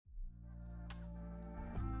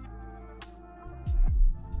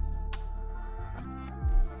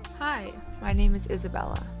Hi, my name is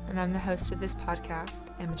Isabella, and I'm the host of this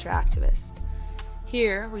podcast, Amateur Activist.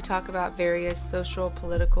 Here, we talk about various social,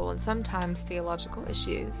 political, and sometimes theological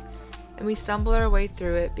issues, and we stumble our way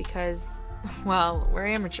through it because, well, we're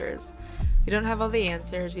amateurs. We don't have all the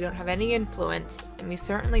answers, we don't have any influence, and we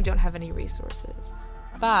certainly don't have any resources.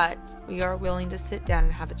 But we are willing to sit down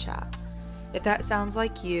and have a chat. If that sounds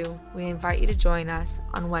like you, we invite you to join us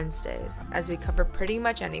on Wednesdays as we cover pretty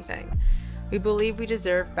much anything. We believe we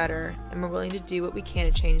deserve better, and we're willing to do what we can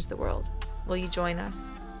to change the world. Will you join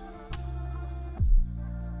us?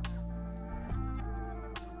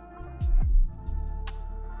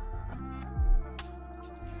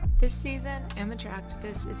 This season, Amateur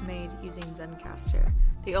Activist is made using Zencastr,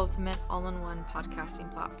 the ultimate all-in-one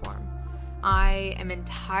podcasting platform. I am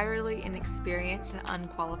entirely inexperienced and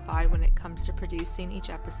unqualified when it comes to producing each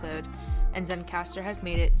episode, and Zencastr has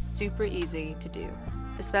made it super easy to do,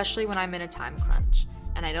 especially when I'm in a time crunch,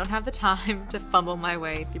 and I don't have the time to fumble my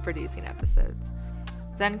way through producing episodes.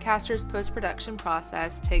 Zencastr's post-production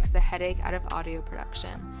process takes the headache out of audio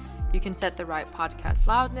production. You can set the right podcast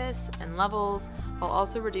loudness and levels while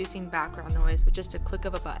also reducing background noise with just a click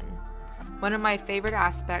of a button. One of my favorite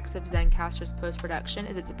aspects of Zencastr's post-production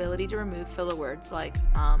is its ability to remove filler words like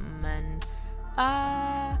and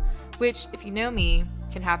which, if you know me,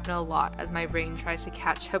 can happen a lot as my brain tries to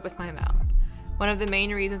catch up with my mouth. One of the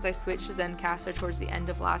main reasons I switched to Zencastr towards the end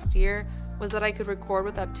of last year was that I could record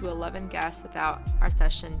with up to 11 guests without our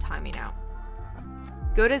session timing out.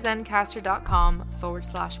 Go to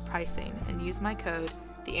zencastr.com/pricing and use my code,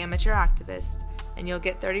 TheAmateurActivist, and you'll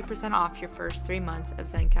get 30% off your first 3 months of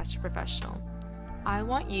Zencastr Professional. I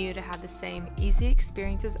want you to have the same easy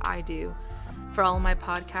experience as I do for all of my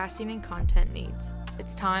podcasting and content needs.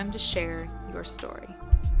 It's time to share your story.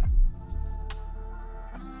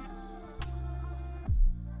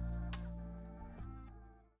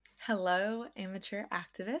 Hello, amateur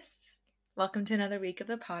activists. Welcome to another week of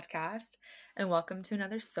the podcast, and welcome to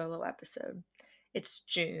another solo episode. It's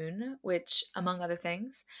June, which, among other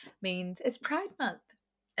things, means it's Pride Month,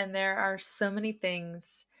 and there are so many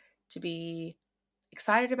things to be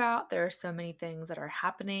excited about. There are so many things that are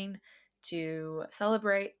happening to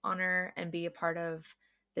celebrate, honor, and be a part of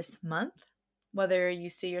this month, whether you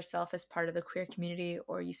see yourself as part of the queer community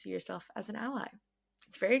or you see yourself as an ally.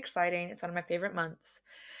 It's very exciting. It's one of my favorite months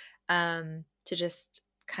to just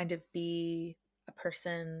kind of be a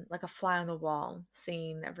person, like a fly on the wall,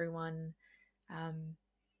 seeing everyone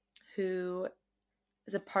who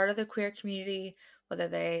is a part of the queer community, whether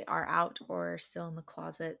they are out or still in the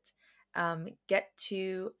closet, get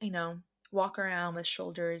to, walk around with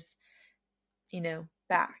shoulders,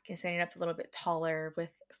 back and standing up a little bit taller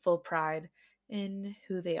with full pride in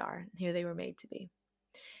who they are and who they were made to be.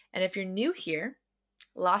 And if you're new here,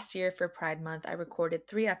 last year for Pride Month, I recorded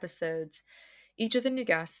 3 episodes, each with a new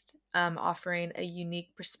guest, offering a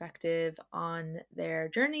unique perspective on their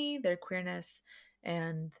journey, their queerness,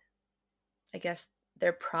 and I guess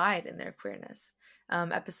their pride in their queerness.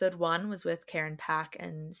 Episode 1 was with Karen Pack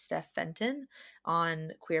and Steph Fenton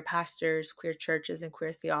on queer pastors, queer churches, and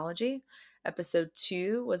queer theology. Episode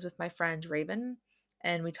 2 was with my friend Raven,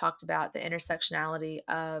 and we talked about the intersectionality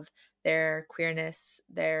of their queerness,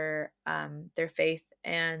 their faith,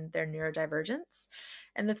 and their neurodivergence.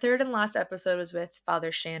 And the third and last episode was with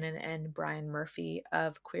Father Shannon and Brian Murphy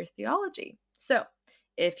of Queer Theology. So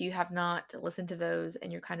if you have not listened to those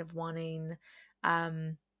and you're kind of wanting,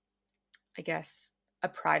 I guess, a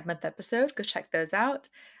Pride Month episode, go check those out.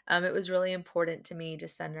 It was really important to me to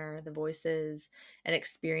center the voices and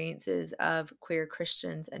experiences of queer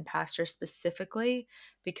Christians and pastors specifically,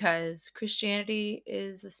 because Christianity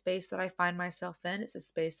is a space that I find myself in. It's a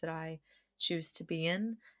space that I choose to be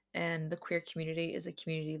in, and the queer community is a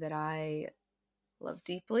community that I love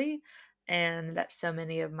deeply, and that so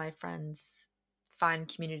many of my friends find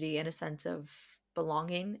community and a sense of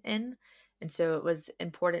belonging in. And so it was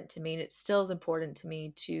important to me, and it still is important to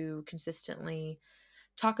me, to consistently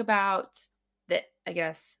talk about the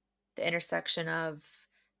intersection of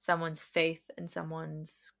someone's faith and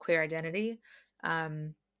someone's queer identity.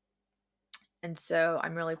 And so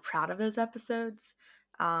I'm really proud of those episodes.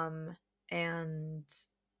 And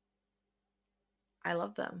I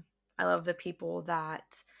love them. I love the people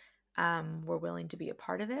that were willing to be a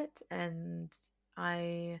part of it. And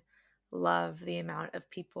I love the amount of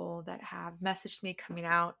people that have messaged me coming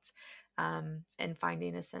out and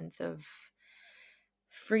finding a sense of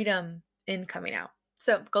freedom in coming out.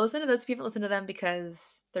 So go listen to those if you haven't listened to them,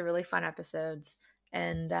 because they're really fun episodes.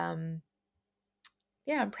 And I'm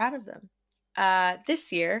proud of them.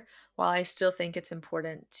 This year, while I still think it's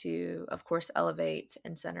important to, of course, elevate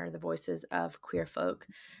and center the voices of queer folk,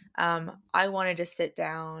 I wanted to sit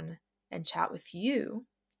down and chat with you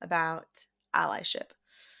about allyship.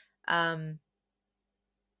 Um,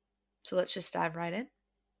 so let's just dive right in.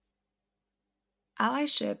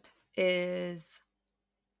 Allyship is,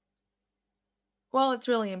 well, it's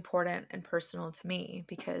really important and personal to me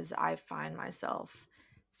because I find myself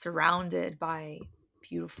surrounded by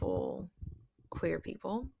beautiful queer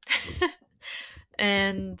people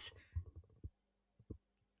and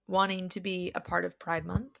wanting to be a part of Pride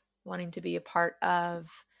Month, wanting to be a part of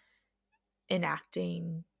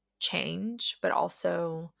enacting change, but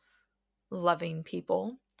also loving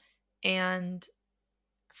people. And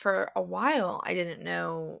for a while, I didn't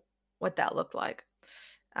know what that looked like.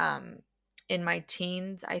 Um, in my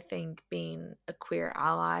teens, I think being a queer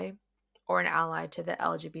ally or an ally to the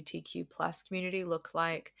LGBTQ plus community looked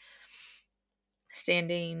like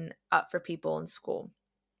standing up for people in school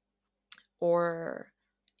or,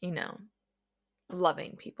 you know,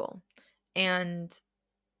 loving people. And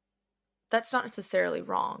that's not necessarily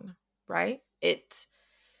wrong, right? It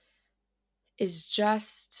is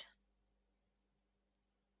just,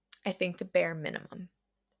 I think, the bare minimum.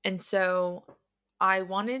 And so I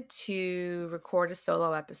wanted to record a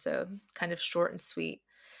solo episode, kind of short and sweet,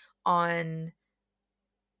 on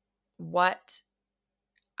what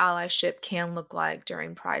allyship can look like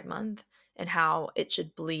during Pride Month and how it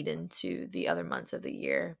should bleed into the other months of the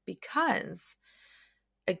year. Because,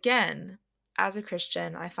 again, as a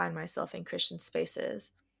Christian, I find myself in Christian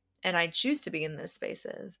spaces and I choose to be in those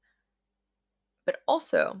spaces. But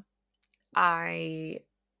also,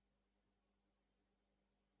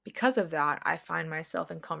 because of that, I find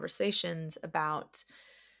myself in conversations about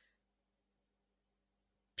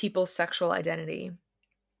people's sexual identity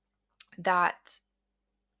that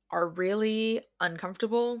are really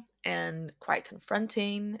uncomfortable and quite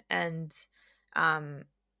confronting and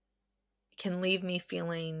can leave me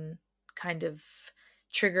feeling kind of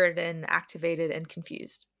triggered and activated and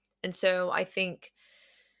confused. And so I think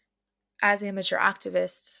as amateur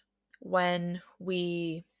activists, when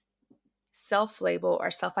we self-label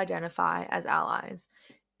or self-identify as allies,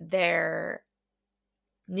 there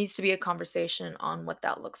needs to be a conversation on what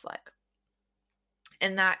that looks like.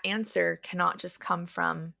 And that answer cannot just come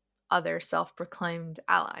from other self-proclaimed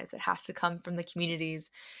allies. It has to come from the communities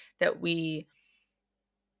that we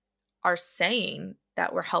are saying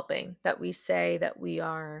that we're helping, that we say that we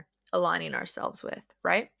are aligning ourselves with,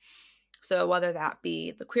 right? So whether that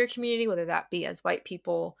be the queer community, whether that be as white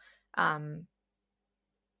people,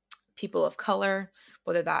 people of color,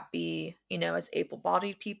 whether that be, as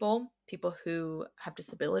able-bodied people, people who have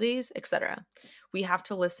disabilities, etc. We have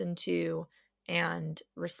to listen to and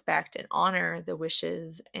respect and honor the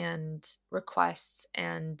wishes and requests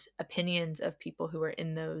and opinions of people who are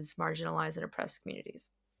in those marginalized and oppressed communities.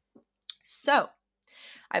 So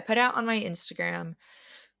I put out on my Instagram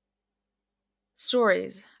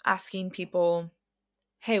stories asking people,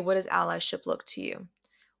 hey, what does allyship look to you?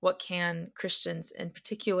 What can Christians in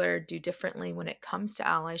particular do differently when it comes to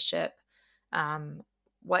allyship?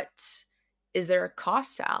 What is there a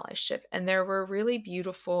cost to allyship? And there were really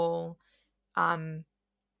beautiful, and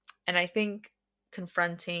I think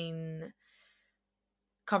confronting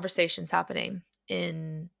conversations happening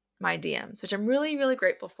in my DMs, which I'm really, really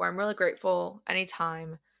grateful for. I'm really grateful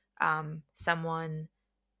anytime someone,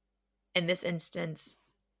 in this instance,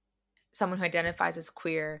 someone who identifies as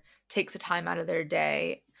queer, takes a time out of their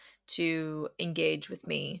day to engage with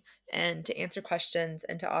me and to answer questions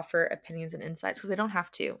and to offer opinions and insights, because they don't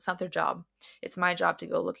have to. It's not their job. It's my job to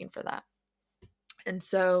go looking for that. And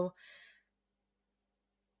so,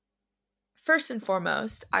 first and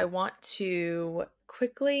foremost, I want to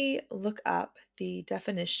quickly look up the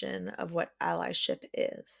definition of what allyship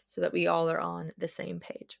is so that we all are on the same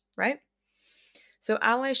page, right? So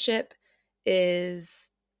allyship is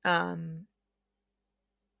can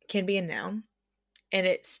be a noun, and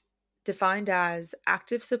it's defined as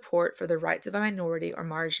active support for the rights of a minority or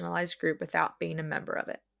marginalized group without being a member of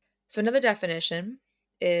it. So another definition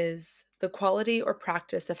is the quality or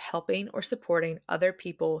practice of helping or supporting other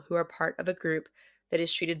people who are part of a group that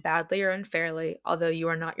is treated badly or unfairly, although you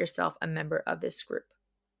are not yourself a member of this group.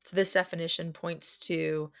 So this definition points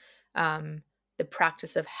to the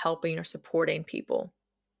practice of helping or supporting people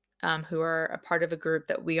who are a part of a group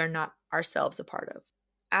that we are not ourselves a part of.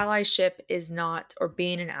 Allyship is not, or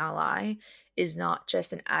being an ally is not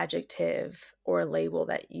just an adjective or a label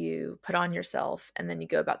that you put on yourself and then you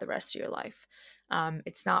go about the rest of your life.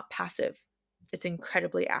 It's not passive. It's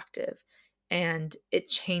incredibly active, and it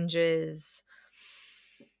changes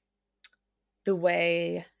the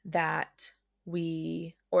way that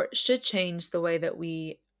we, or it should change the way that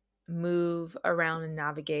we move around and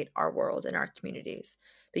navigate our world and our communities,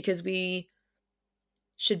 because we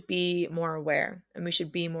should be more aware and we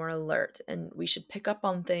should be more alert, and we should pick up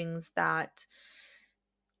on things that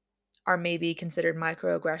are maybe considered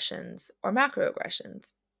microaggressions or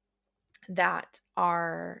macroaggressions that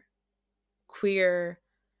our queer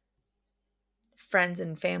friends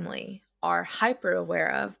and family are hyper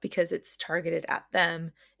aware of, because it's targeted at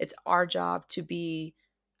them. It's our job to be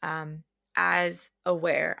as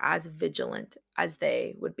aware, as vigilant as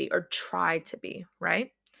they would be, or try to be,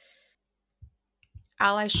 right?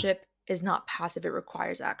 Allyship is not passive, it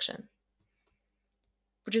requires action,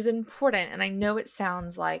 which is important. And I know it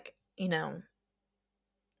sounds like,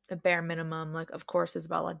 the bare minimum, like, of course,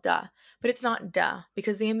 Isabella, duh. But it's not duh,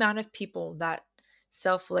 because the amount of people that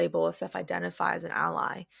self-label or self-identify as an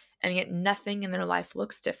ally, and yet nothing in their life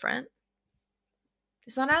looks different,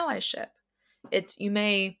 it's not allyship. You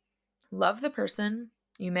may love the person,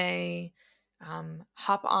 you may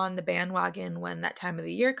hop on the bandwagon when that time of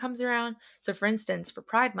the year comes around. So for instance, for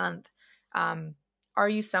Pride Month, are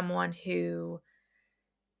you someone who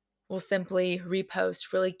will simply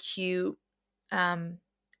repost really cute,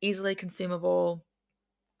 easily consumable,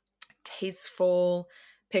 tasteful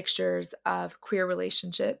pictures of queer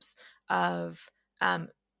relationships, of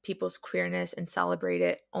people's queerness, and celebrate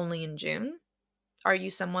it only in June? Are you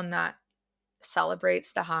someone that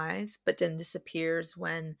celebrates the highs but then disappears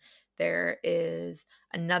when there is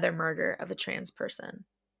another murder of a trans person,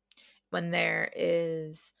 when there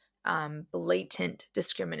is blatant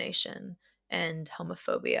discrimination and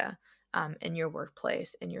homophobia in your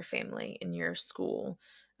workplace, in your family, in your school,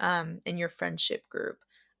 in your friendship group?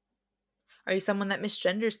 Are you someone that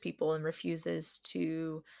misgenders people and refuses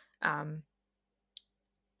to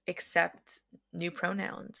accept new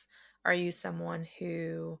pronouns? Are you someone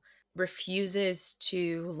who refuses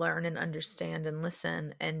to learn and understand and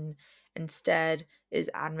listen, and instead is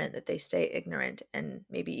adamant that they stay ignorant and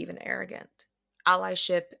maybe even arrogant?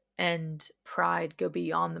 Allyship and pride go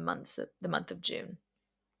beyond the month of June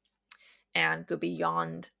and go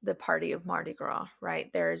beyond the party of Mardi Gras,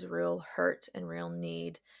 right? There's real hurt and real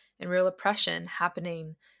need and real oppression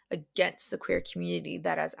happening against the queer community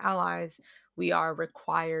that as allies we are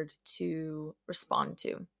required to respond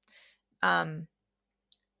to.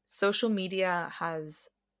 Social media has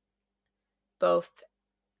both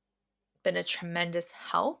been a tremendous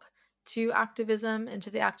help to activism and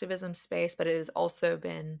to the activism space, but it has also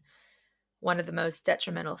been one of the most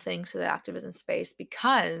detrimental things to the activism space,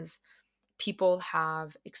 because people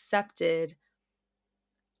have accepted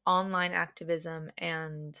online activism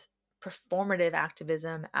and performative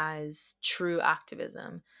activism as true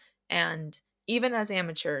activism. And even as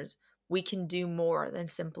amateurs, we can do more than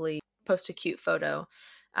simply post a cute photo,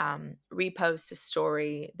 repost a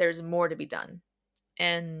story. There's more to be done.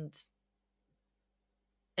 And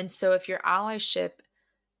so if your allyship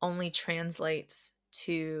only translates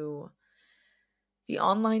to the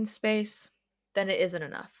online space, then it isn't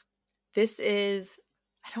enough. This is,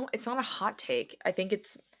 it's not a hot take. I think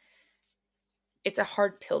it's a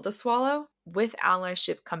hard pill to swallow. With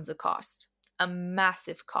allyship comes a cost, a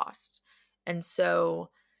massive cost. And so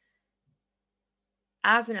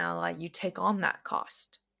as an ally, you take on that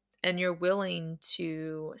cost and you're willing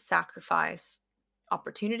to sacrifice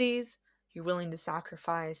opportunities. You're willing to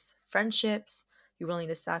sacrifice friendships. You're willing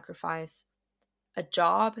to sacrifice a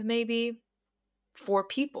job, maybe, for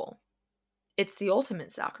people. It's the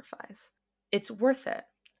ultimate sacrifice. It's worth it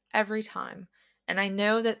every time. And I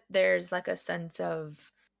know that there's like a sense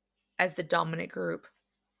of, as the dominant group,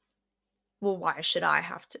 well, why should I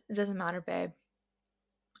have to? It doesn't matter, babe.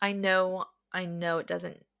 I know it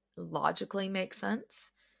doesn't logically make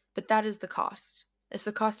sense, but that is the cost. It's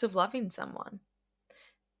the cost of loving someone.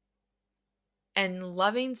 And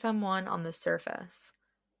loving someone on the surface,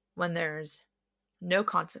 when there's no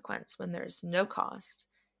consequence, when there's no cost,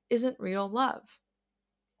 isn't real love.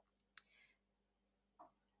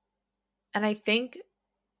 And I think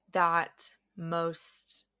that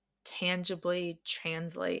most tangibly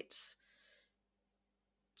translates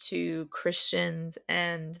to Christians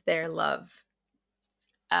and their love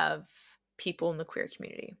of people in the queer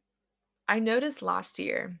community. I noticed last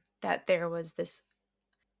year that there was this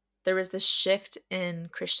shift in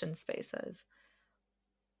Christian spaces.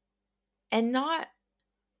 And I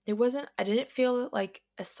didn't feel like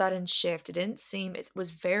a sudden shift. It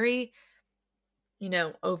was very,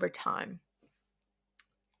 over time.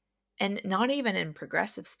 And not even in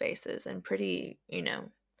progressive spaces, and pretty,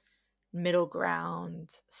 middle ground,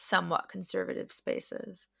 somewhat conservative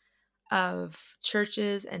spaces. of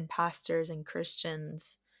churches and pastors and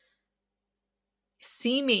Christians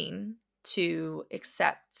seeming to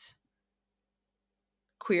accept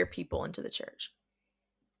queer people into the church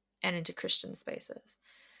and into Christian spaces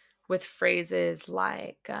with phrases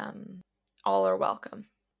like, all are welcome.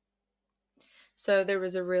 So there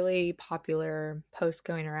was a really popular post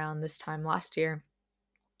going around this time last year,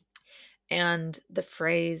 and the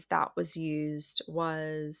phrase that was used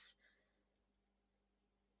was,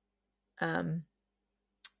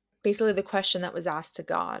 basically the question that was asked to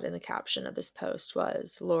God in the caption of this post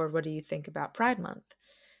was, Lord, what do you think about Pride Month?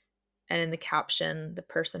 And in the caption, the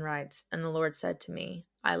person writes, and the Lord said to me,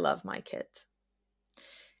 I love my kids.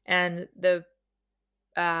 And the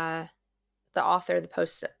author,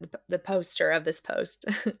 the poster of this post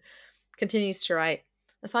continues to write,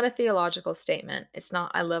 it's not a theological statement. It's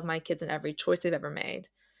not, I love my kids in every choice they've ever made.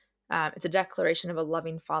 It's a declaration of a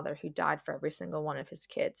loving father who died for every single one of his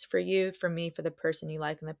kids. For you, for me, for the person you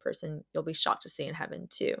like, and the person you'll be shocked to see in heaven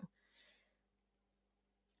too.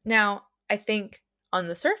 Now, I think on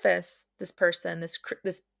the surface, this person, this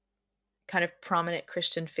kind of prominent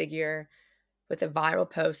Christian figure with a viral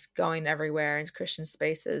post going everywhere in Christian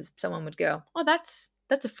spaces, someone would go, oh, that's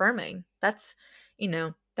affirming. That's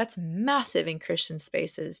massive in Christian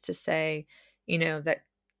spaces to say, that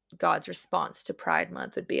God's response to Pride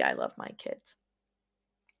Month would be, I love my kids.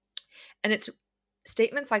 And it's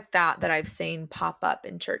statements like that I've seen pop up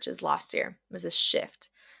in churches last year. It was a shift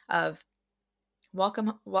of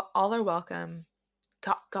welcome, all are welcome.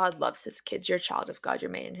 God loves his kids. You're a child of God. You're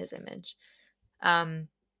made in his image.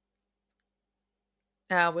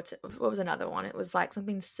 What was another one? It was like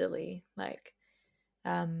something silly, like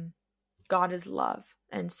God is love.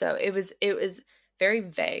 And so it was very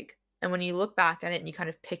vague. And when you look back at it and you kind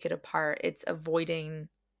of pick it apart, it's avoiding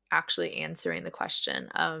actually answering the question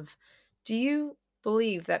of, do you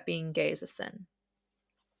believe that being gay is a sin?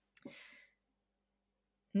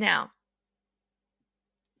 Now,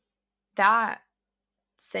 that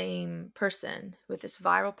same person with this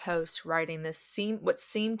viral post writing what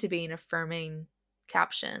seemed to be an affirming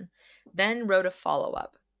caption, then wrote a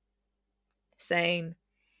follow-up saying,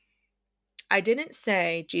 I didn't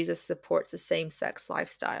say Jesus supports a same-sex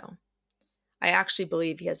lifestyle. I actually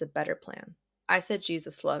believe he has a better plan. I said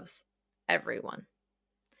Jesus loves everyone.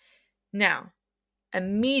 Now,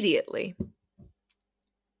 immediately,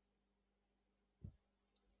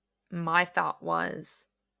 my thought was,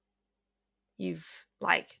 you've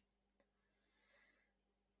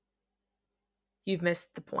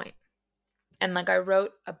missed the point. And I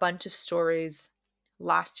wrote a bunch of stories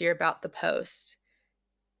last year about the post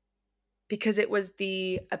because it was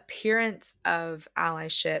the appearance of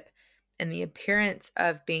allyship and the appearance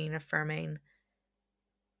of being affirming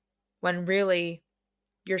when really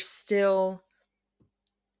your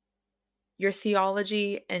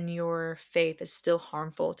theology and your faith is still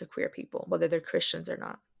harmful to queer people, whether they're Christians or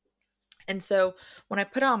not. And so when I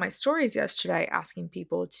put on my stories yesterday asking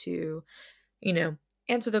people to,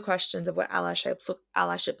 answer the questions of what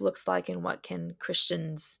allyship looks like and what can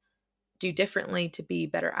Christians do differently to be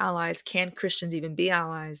better allies, can Christians even be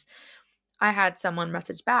allies? I had someone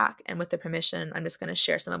message back, and with the permission, I'm just going to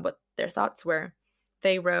share some of what their thoughts were.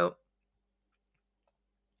 They wrote,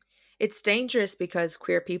 it's dangerous because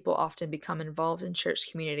queer people often become involved in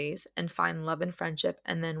church communities and find love and friendship,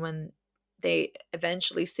 and then when they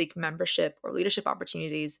eventually seek membership or leadership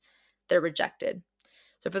opportunities, they're rejected.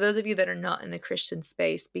 So for those of you that are not in the Christian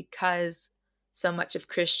space, because so much of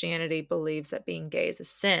Christianity believes that being gay is a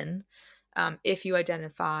sin, if you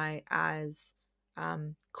identify as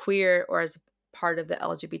queer or as part of the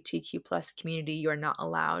LGBTQ plus community, you are not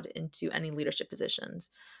allowed into any leadership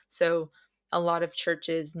positions. So a lot of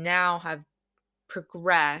churches now have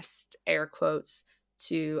progressed, air quotes,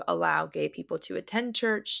 to allow gay people to attend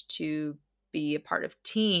church, to be a part of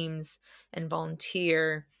teams and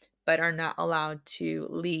volunteer, but are not allowed to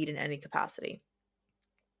lead in any capacity.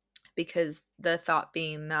 Because the thought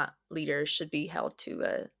being that leaders should be held to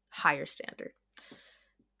a higher standard.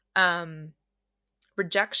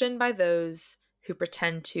 Rejection by those who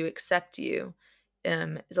pretend to accept you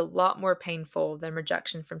is a lot more painful than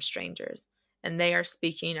rejection from strangers. And they are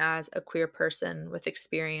speaking as a queer person with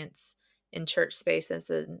experience in church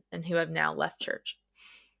spaces and who have now left church.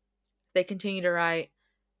 They continue to write,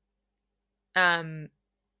 I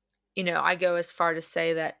go as far to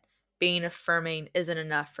say that being affirming isn't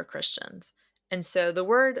enough for Christians. And so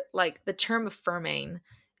the term affirming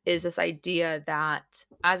is this idea that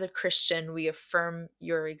as a Christian, we affirm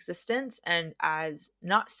your existence and as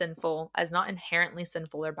not sinful, as not inherently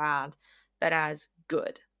sinful or bad, but as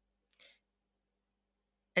good.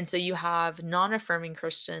 And so you have non-affirming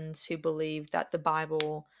Christians who believe that the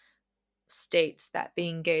Bible states that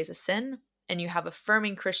being gay is a sin, and you have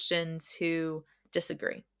affirming Christians who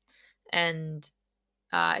disagree. And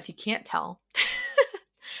if you can't tell,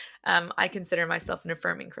 I consider myself an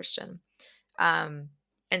affirming Christian. And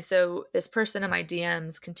so this person in my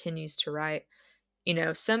DMs continues to write,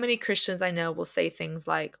 so many Christians I know will say things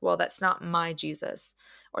like, well, that's not my Jesus,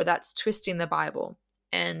 or that's twisting the Bible.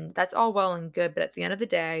 And that's all well and good. But at the end of the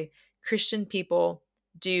day, Christian people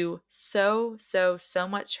do so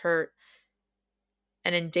much hurt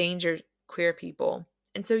and endanger queer people.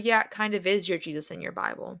 And so, yeah, it kind of is your Jesus in your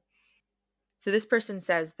Bible. So this person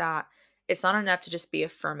says that it's not enough to just be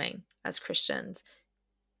affirming as Christians.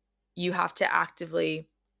 You have to actively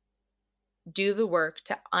do the work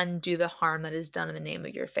to undo the harm that is done in the name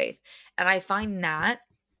of your faith. And I find that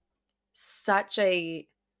such a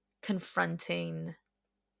confronting,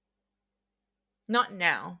 not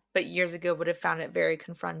now, but years ago would have found it very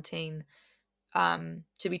confronting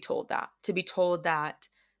to be told that,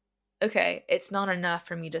 okay, it's not enough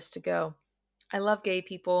for me just to go, I love gay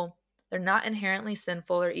people. They're not inherently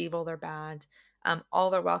sinful or evil or bad.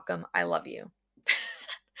 All are welcome. I love you.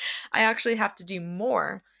 I actually have to do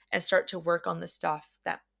more and start to work on the stuff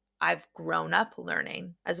that I've grown up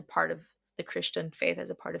learning as a part of the Christian faith, as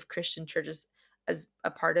a part of Christian churches, as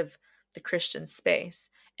a part of the Christian space,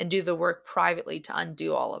 and do the work privately to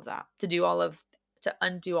undo all of that, to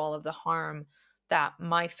undo all of the harm that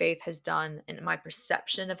my faith has done in my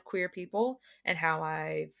perception of queer people and how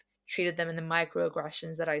I've treated them in the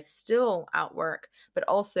microaggressions that I still outwork, but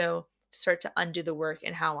also to start to undo the work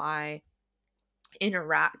in how I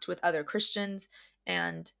interact with other Christians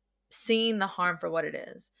and seeing the harm for what it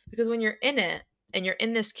is. Because when you're in it and you're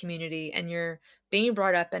in this community and you're being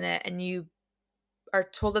brought up in it and you are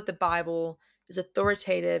told that the Bible is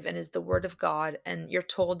authoritative and is the word of God, and you're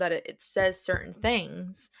told that it says certain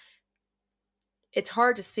things, it's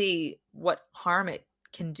hard to see what harm it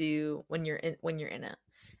can do when you're in it.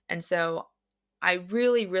 And so I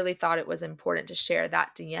really, really thought it was important to share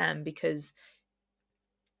that DM, because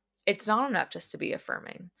it's not enough just to be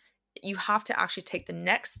affirming. You have to actually take the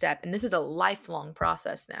next step. And this is a lifelong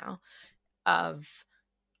process now of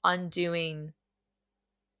undoing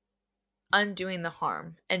the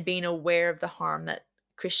harm and being aware of the harm that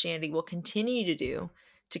Christianity will continue to do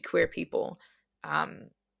to queer people.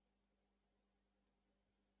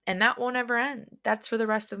 And that won't ever end. That's for the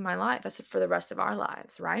rest of my life. That's for the rest of our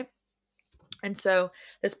lives, right? And so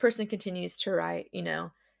this person continues to write,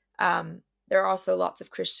 there are also lots of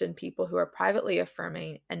Christian people who are privately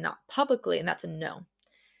affirming and not publicly, and that's a no.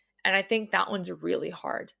 And I think that one's really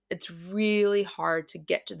hard. It's really hard to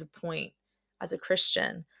get to the point as a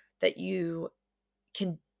Christian that you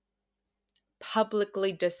can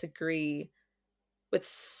publicly disagree with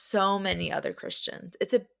so many other Christians.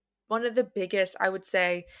 It's one of the biggest, I would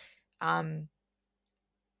say,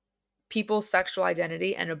 people's sexual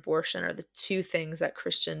identity and abortion are the two things that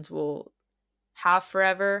Christians will have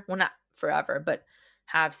forever. Well, not forever, but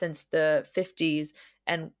have since the 50s.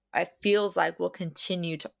 And it feels like we'll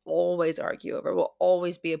continue to always argue over, will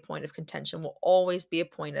always be a point of contention, will always be a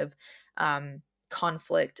point of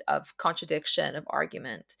conflict, of contradiction, of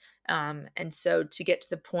argument. And so to get to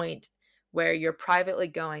the point where you're privately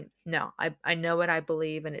going, no, I know what I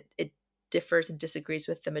believe, and it differs and disagrees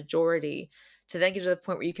with the majority, to then get to the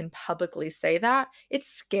point where you can publicly say that, it's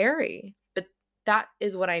scary. But that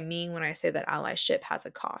is what I mean when I say that allyship has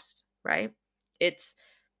a cost, right? It's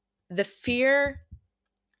the fear.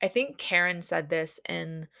 I think Karen said this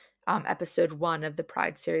in episode 1 of the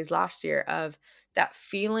Pride series last year, of that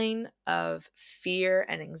feeling of fear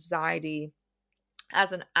and anxiety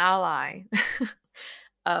as an ally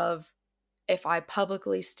of, if I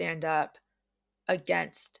publicly stand up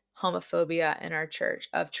against homophobia in our church,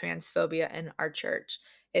 of transphobia in our church,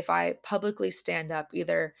 if I publicly stand up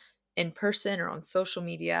either in person or on social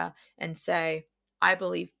media and say, I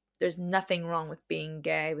believe there's nothing wrong with being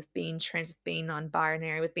gay, with being trans, with being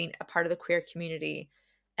non-binary, with being a part of the queer community.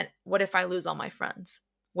 And what if I lose all my friends?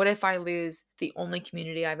 What if I lose the only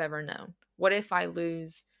community I've ever known? What if I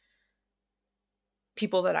lose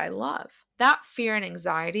people that I love? That fear and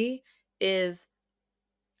anxiety is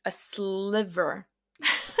a sliver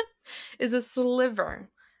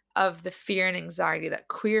of the fear and anxiety that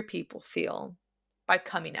queer people feel by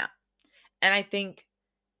coming out. And I think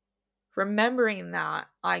remembering that,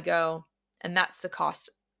 I go, and that's the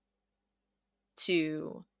cost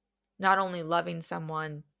to not only loving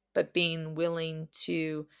someone, but being willing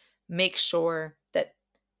to make sure that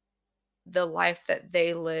the life that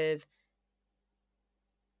they live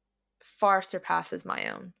far surpasses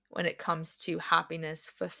my own. when it comes to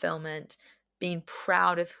happiness, fulfillment, being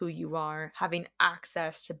proud of who you are, having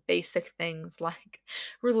access to basic things like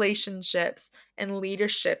relationships and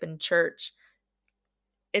leadership in church.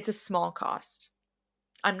 It's a small cost.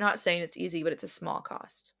 I'm not saying it's easy, but it's a small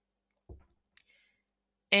cost.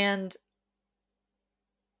 And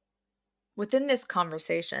within this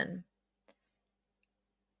conversation,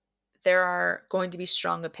 there are going to be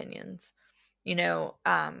strong opinions. You know,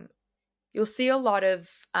 you'll see a lot of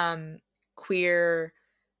queer,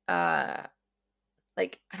 uh,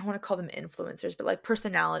 like, I don't want to call them influencers, but like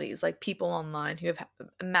personalities, like people online who have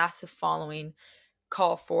a massive following,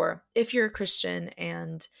 call for, if you're a Christian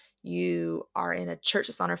and you are in a church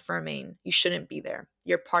that's not affirming, you shouldn't be there.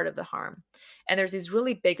 You're part of the harm. And there's these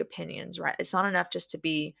really big opinions, right? It's not enough just to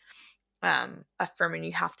be affirming,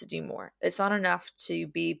 you have to do more. It's not enough to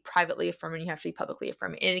be privately affirming, you have to be publicly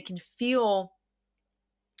affirming. And it can feel,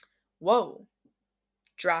 whoa,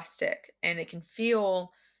 drastic, and it can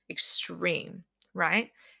feel extreme,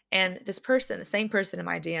 right? And this person, the same person in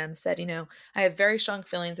my DM said, I have very strong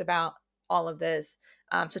feelings about all of this.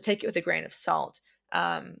 So take it with a grain of salt.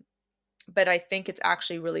 But I think it's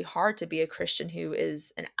actually really hard to be a Christian who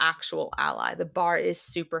is an actual ally. The bar is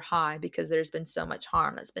super high because there's been so much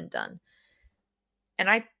harm that's been done. And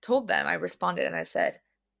I told them, I responded and I said,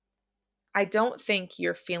 I don't think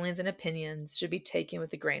your feelings and opinions should be taken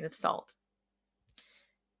with a grain of salt.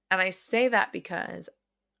 And I say that because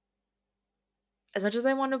as much as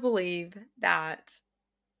I want to believe that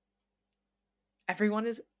everyone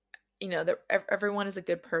is, that everyone is a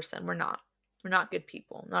good person, we're not. We're not good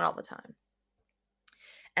people, not all the time.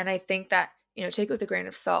 And I think that, take it with a grain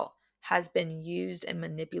of salt has been used and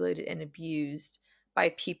manipulated and abused by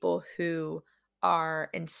people who are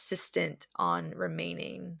insistent on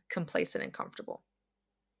remaining complacent and comfortable.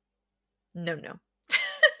 No.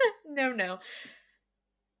 No.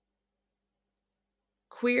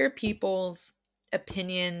 Queer people's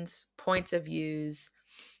opinions, points of views,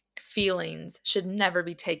 feelings should never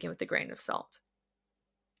be taken with a grain of salt.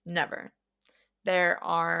 Never. There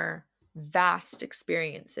are vast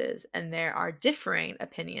experiences and there are differing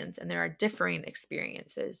opinions and there are differing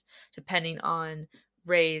experiences depending on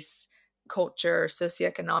race, culture,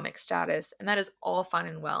 socioeconomic status, and that is all fine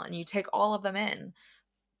and well. And you take all of them in,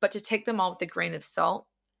 but to take them all with a grain of salt,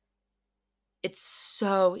 it's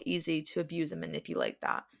so easy to abuse and manipulate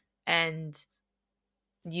that and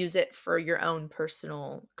use it for your own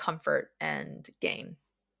personal comfort and gain.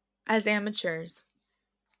 As amateurs,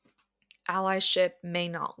 allyship may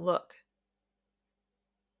not look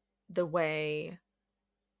the way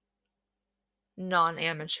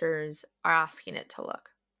non-amateurs are asking it to look,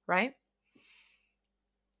 right?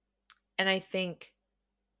 And I think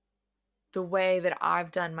the way that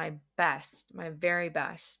I've done my best, my very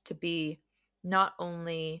best, to be not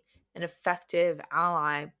only an effective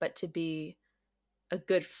ally, but to be a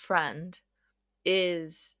good friend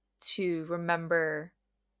is to remember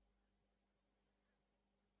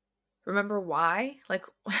why. Like,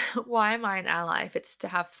 why am I an ally? If it's to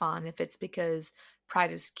have fun, if it's because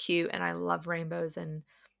pride is cute and I love rainbows and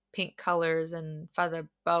pink colors and feather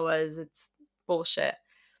boas, it's bullshit.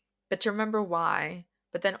 But to remember why,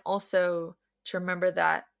 but then also to remember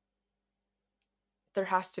that there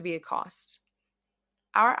has to be a cost.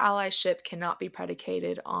 Our allyship cannot be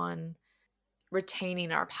predicated on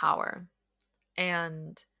retaining our power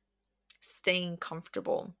and staying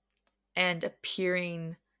comfortable and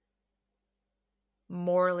appearing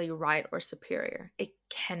morally right or superior. It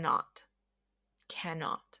cannot.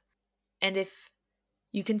 And if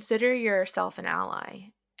you consider yourself an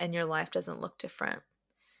ally and your life doesn't look different,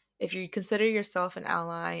 if you consider yourself an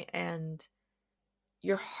ally and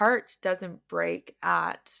your heart doesn't break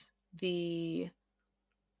at the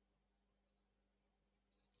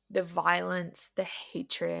violence, the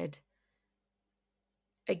hatred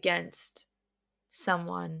against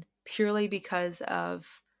someone purely because of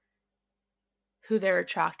who they're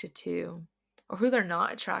attracted to or who they're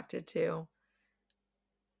not attracted to,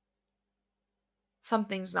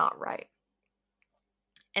 something's not right.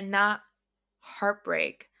 And that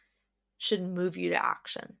heartbreak should move you to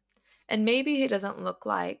action. And maybe it doesn't look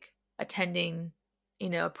like attending,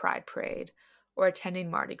 a pride parade or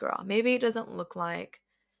attending Mardi Gras. Maybe it doesn't look like,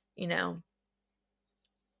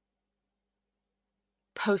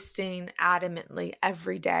 posting adamantly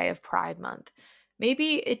every day of Pride Month.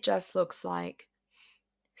 Maybe it just looks like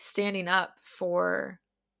standing up for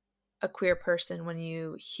a queer person when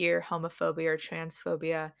you hear homophobia or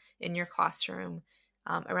transphobia in your classroom,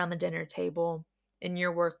 around the dinner table, in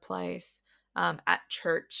your workplace, at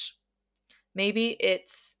church. Maybe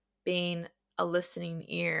it's being a listening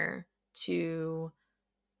ear to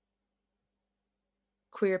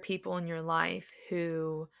queer people in your life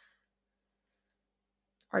who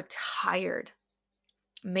are tired.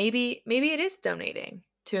 Maybe it is donating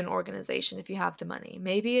to an organization if you have the money.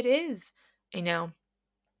 Maybe it is,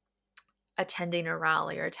 attending a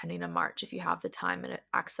rally or attending a march if you have the time and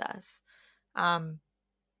access. Um,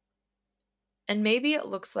 and maybe it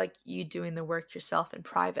looks like you doing the work yourself in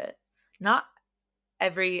private. Not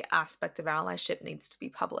every aspect of allyship needs to be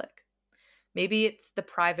public. Maybe it's the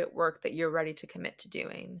private work that you're ready to commit to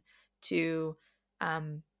doing, to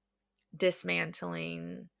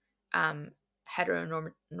dismantling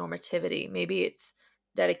heteronormativity. Maybe it's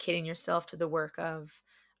dedicating yourself to the work of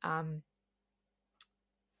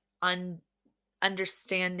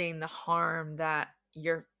understanding the harm that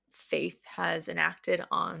your faith has enacted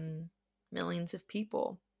on millions of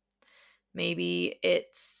people. Maybe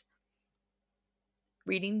it's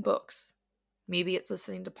reading books. Maybe it's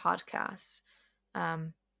listening to podcasts.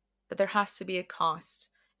 But there has to be a cost.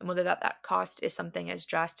 And whether that cost is something as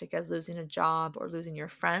drastic as losing a job or losing your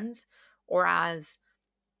friends, or as,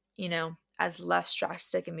 as less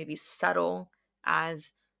drastic and maybe subtle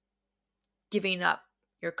as giving up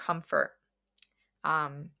your comfort,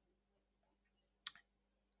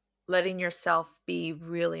 letting yourself be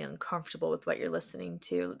really uncomfortable with what you're listening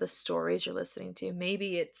to, the stories you're listening to.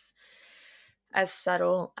 Maybe it's as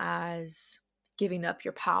subtle as giving up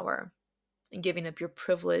your power and giving up your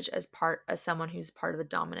privilege as someone who's part of a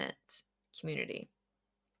dominant community.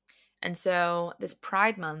 And so this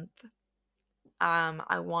Pride Month,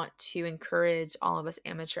 I want to encourage all of us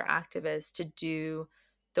amateur activists to do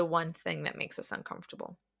the one thing that makes us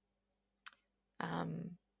uncomfortable.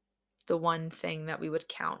 The one thing that we would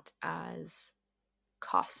count as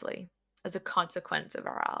costly as a consequence of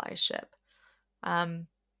our allyship.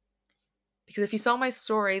 Because if you saw my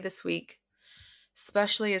story this week,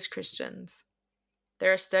 especially as Christians,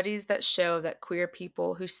 there are studies that show that queer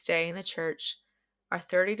people who stay in the church are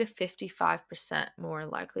 30 to 55% more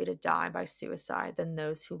likely to die by suicide than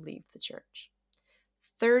those who leave the church.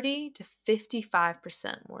 30 to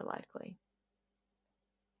 55% more likely.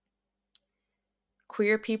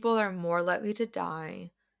 Queer people are more likely to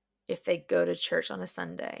die if they go to church on a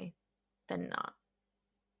Sunday than not.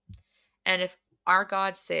 And if our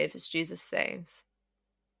God saves as Jesus saves,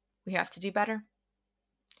 we have to do better.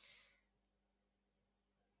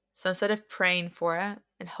 So instead of praying for it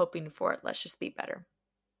and hoping for it, let's just be better.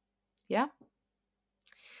 Yeah?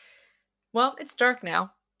 Well, it's dark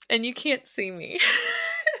now, and you can't see me.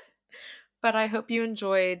 But I hope you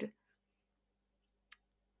enjoyed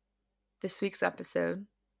this week's episode.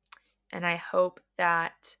 And I hope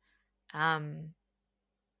that for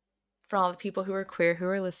all the people who are queer who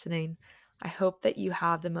are listening, I hope that you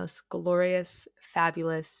have the most glorious,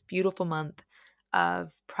 fabulous, beautiful month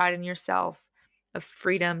of pride in yourself, of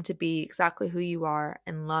freedom to be exactly who you are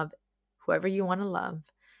and love whoever you want to love.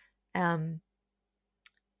 And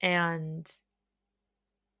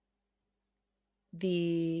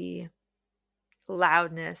the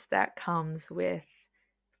loudness that comes with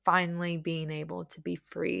finally being able to be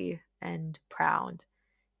free and proud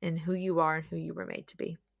in who you are and who you were made to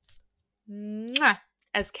be. Mwah!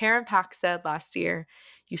 As Karen Pack said last year,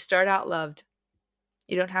 you start out loved.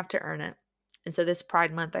 You don't have to earn it. And so this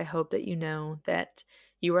Pride Month, I hope that you know that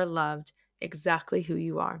you are loved exactly who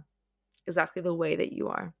you are, exactly the way that you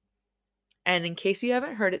are. And in case you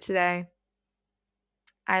haven't heard it today,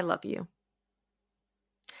 I love you.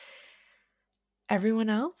 Everyone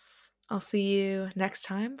else, I'll see you next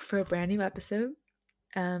time for a brand new episode.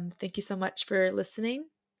 Thank you so much for listening.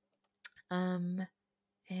 And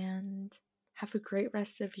have a great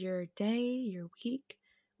rest of your day, your week,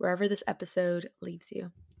 wherever this episode leaves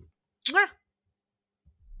you. Mwah!